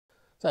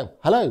So,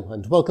 hello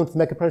and welcome to the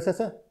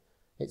Megaprocessor.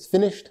 It's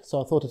finished,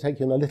 so I thought I'd take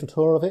you on a little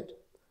tour of it.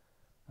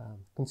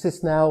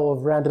 Consists now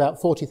of around about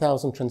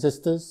 40,000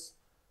 transistors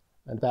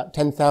and about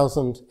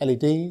 10,000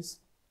 LEDs.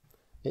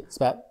 It's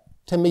about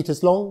 10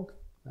 meters long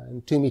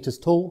and 2 meters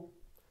tall,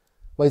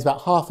 weighs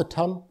about half a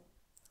ton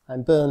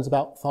and burns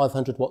about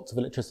 500 watts of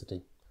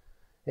electricity.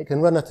 It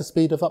can run at a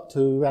speed of up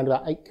to around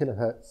about 8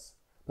 kilohertz,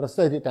 but I've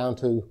slowed it down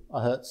to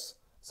a hertz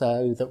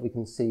so that we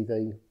can see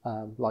the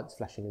lights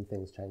flashing and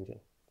things changing.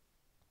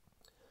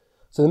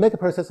 So the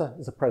Megaprocessor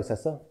is a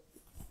processor,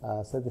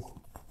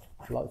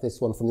 like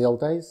this one from the old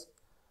days.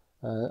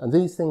 And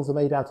these things are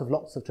made out of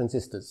lots of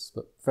transistors,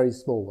 but very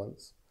small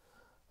ones.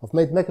 I've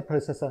made the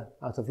Megaprocessor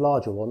out of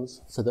larger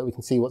ones so that we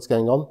can see what's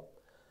going on.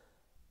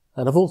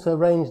 And I've also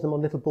arranged them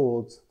on little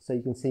boards so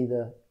you can see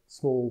the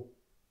small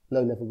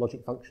low-level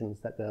logic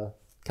functions that they're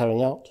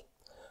carrying out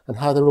and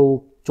how they're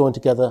all joined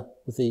together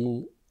with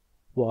the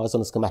wires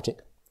on a schematic.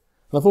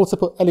 And I've also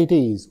put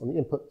LEDs on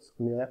the inputs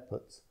and the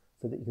outputs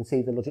so that you can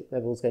see the logic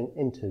levels going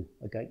into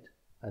a gate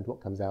and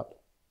what comes out.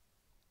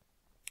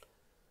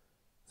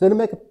 So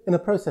in a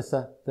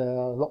processor,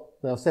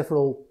 there are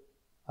several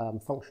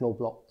functional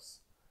blocks.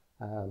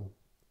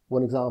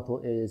 One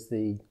example is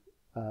the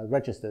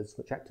registers,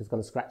 which act as kind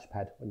of scratch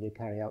pad when you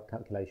carry out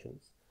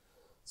calculations.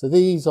 So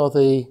these are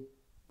the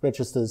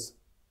registers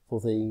for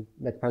the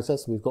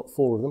Megaprocessor. We've got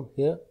 4 of them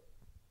here.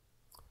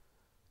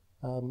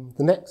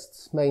 The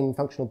next main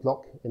functional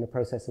block in a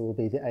processor will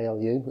be the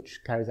ALU,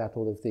 which carries out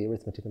all of the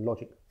arithmetic and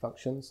logic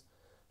functions.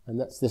 And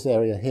that's this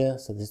area here.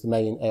 So this is the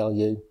main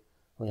ALU.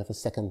 We have a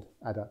second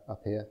adder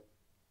up here.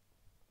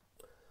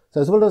 So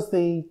as well as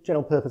the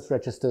general purpose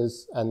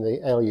registers and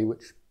the ALU,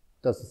 which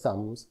does the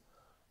sums,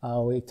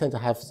 we tend to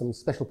have some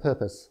special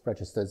purpose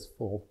registers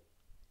for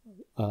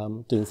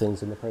doing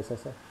things in the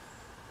processor.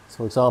 So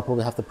for example,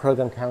 we have the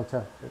program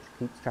counter, which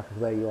keeps track of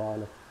where you are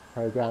in a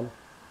program,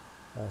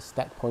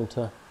 stack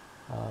pointer,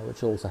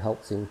 which also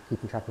helps in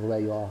keeping track of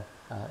where you are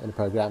in a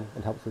program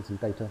and helps with some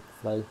data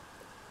flow.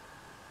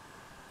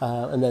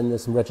 And then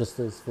there's some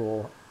registers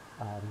for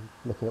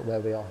looking at where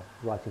we are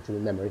writing to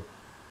in memory.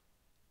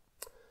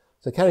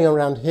 So carrying on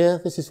around here,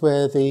 this is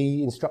where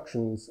the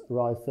instructions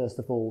arrive first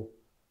of all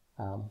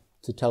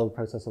to tell the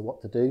processor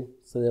what to do.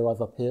 So they arrive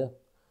up here.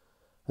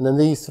 And then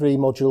these 3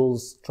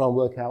 modules try and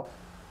work out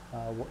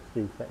what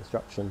to do for that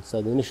instruction.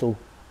 So the initial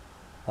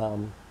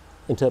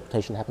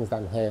interpretation happens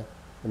down here,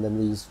 and then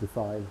these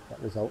refine that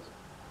result.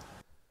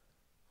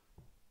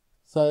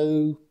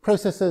 So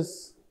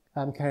processors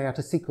carry out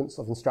a sequence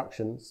of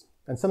instructions,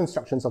 and some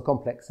instructions are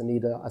complex and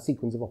need a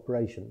sequence of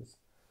operations.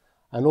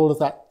 And all of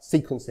that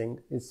sequencing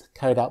is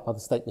carried out by the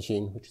state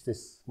machine, which is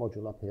this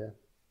module up here.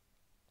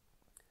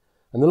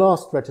 And the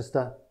last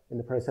register in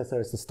the processor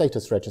is the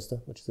status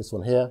register, which is this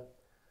one here.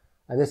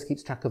 And this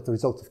keeps track of the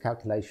result of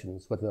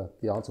calculations, whether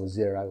the answer was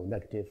 0 or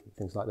negative, and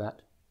things like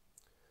that.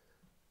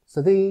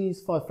 So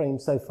these 5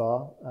 frames so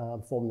far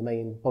form the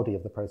main body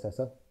of the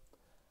processor.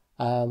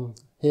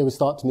 Here we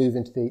start to move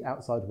into the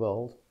outside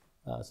world.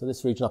 So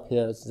this region up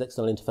here is the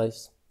external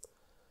interface.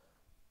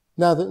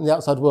 Now that in the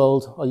outside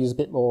world, I use a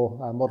bit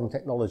more modern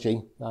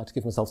technology to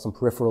give myself some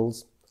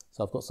peripherals.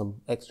 So I've got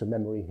some extra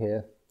memory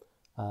here,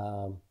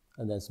 and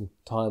then some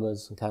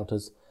timers and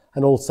counters,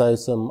 and also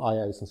some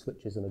I/O, some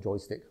switches and a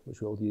joystick,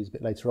 which we'll use a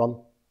bit later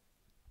on.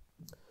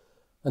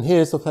 And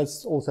here's the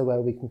place also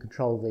where we can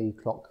control the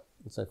clock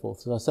and so forth.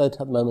 So as I said, at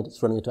the moment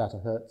it's running at about a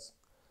hertz.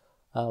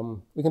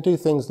 We can do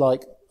things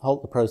like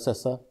halt the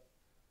processor.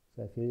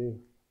 So if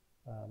you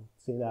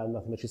see now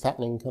nothing much is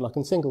happening, and I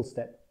can single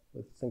step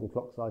with single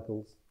clock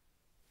cycles,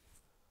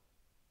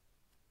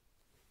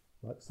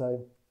 like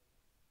so.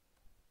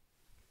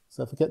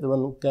 So if we get the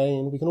run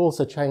again, we can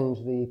also change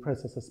the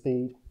processor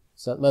speed.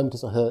 So at the moment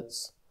it's a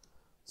hertz.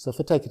 So if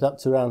I take it up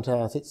to around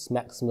its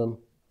maximum,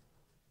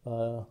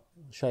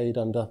 shade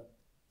under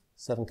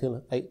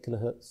 8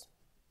 kilohertz.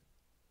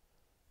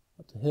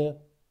 Up to here.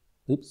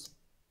 Oops,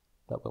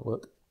 that won't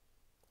work.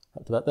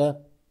 Up to about there.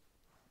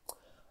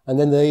 And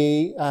then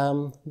the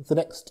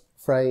next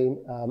frame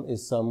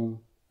is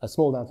a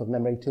small amount of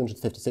memory,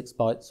 256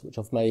 bytes, which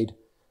I've made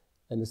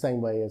in the same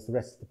way as the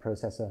rest of the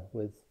processor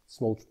with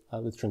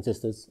with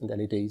transistors and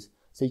LEDs.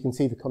 So you can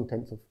see the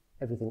contents of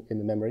everything in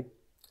the memory.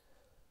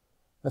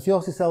 If you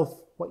ask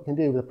yourself what you can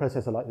do with a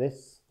processor like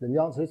this, then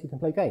the answer is you can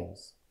play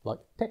games like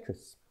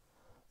Tetris.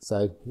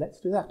 So let's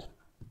do that.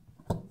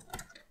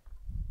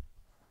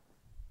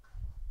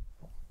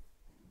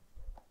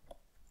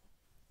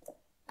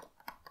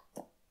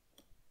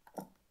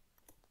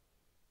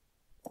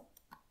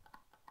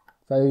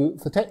 So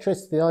for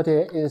Tetris, the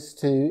idea is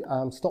to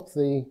stop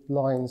the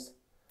lines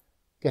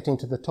getting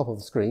to the top of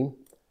the screen,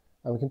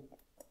 and we can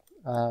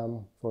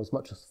for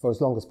as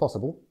long as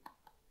possible.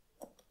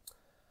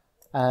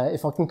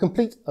 If I can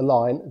complete a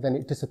line, then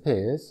it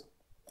disappears.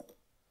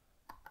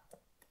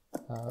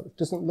 It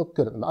doesn't look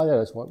good at the moment. Oh,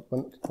 there's one.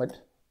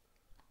 Wait.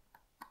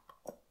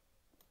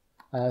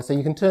 So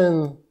you can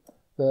turn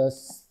the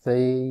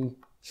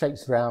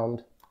shapes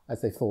around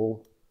as they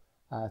fall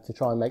to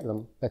try and make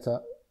them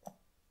better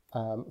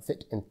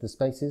fit into the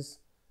spaces.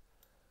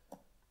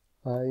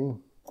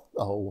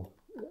 Oh,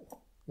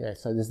 yeah,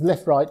 so there's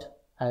left, right,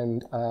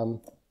 and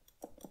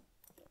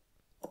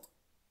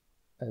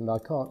I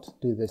can't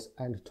do this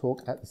and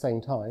talk at the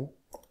same time.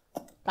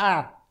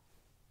 Ah!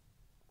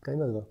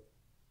 Game over.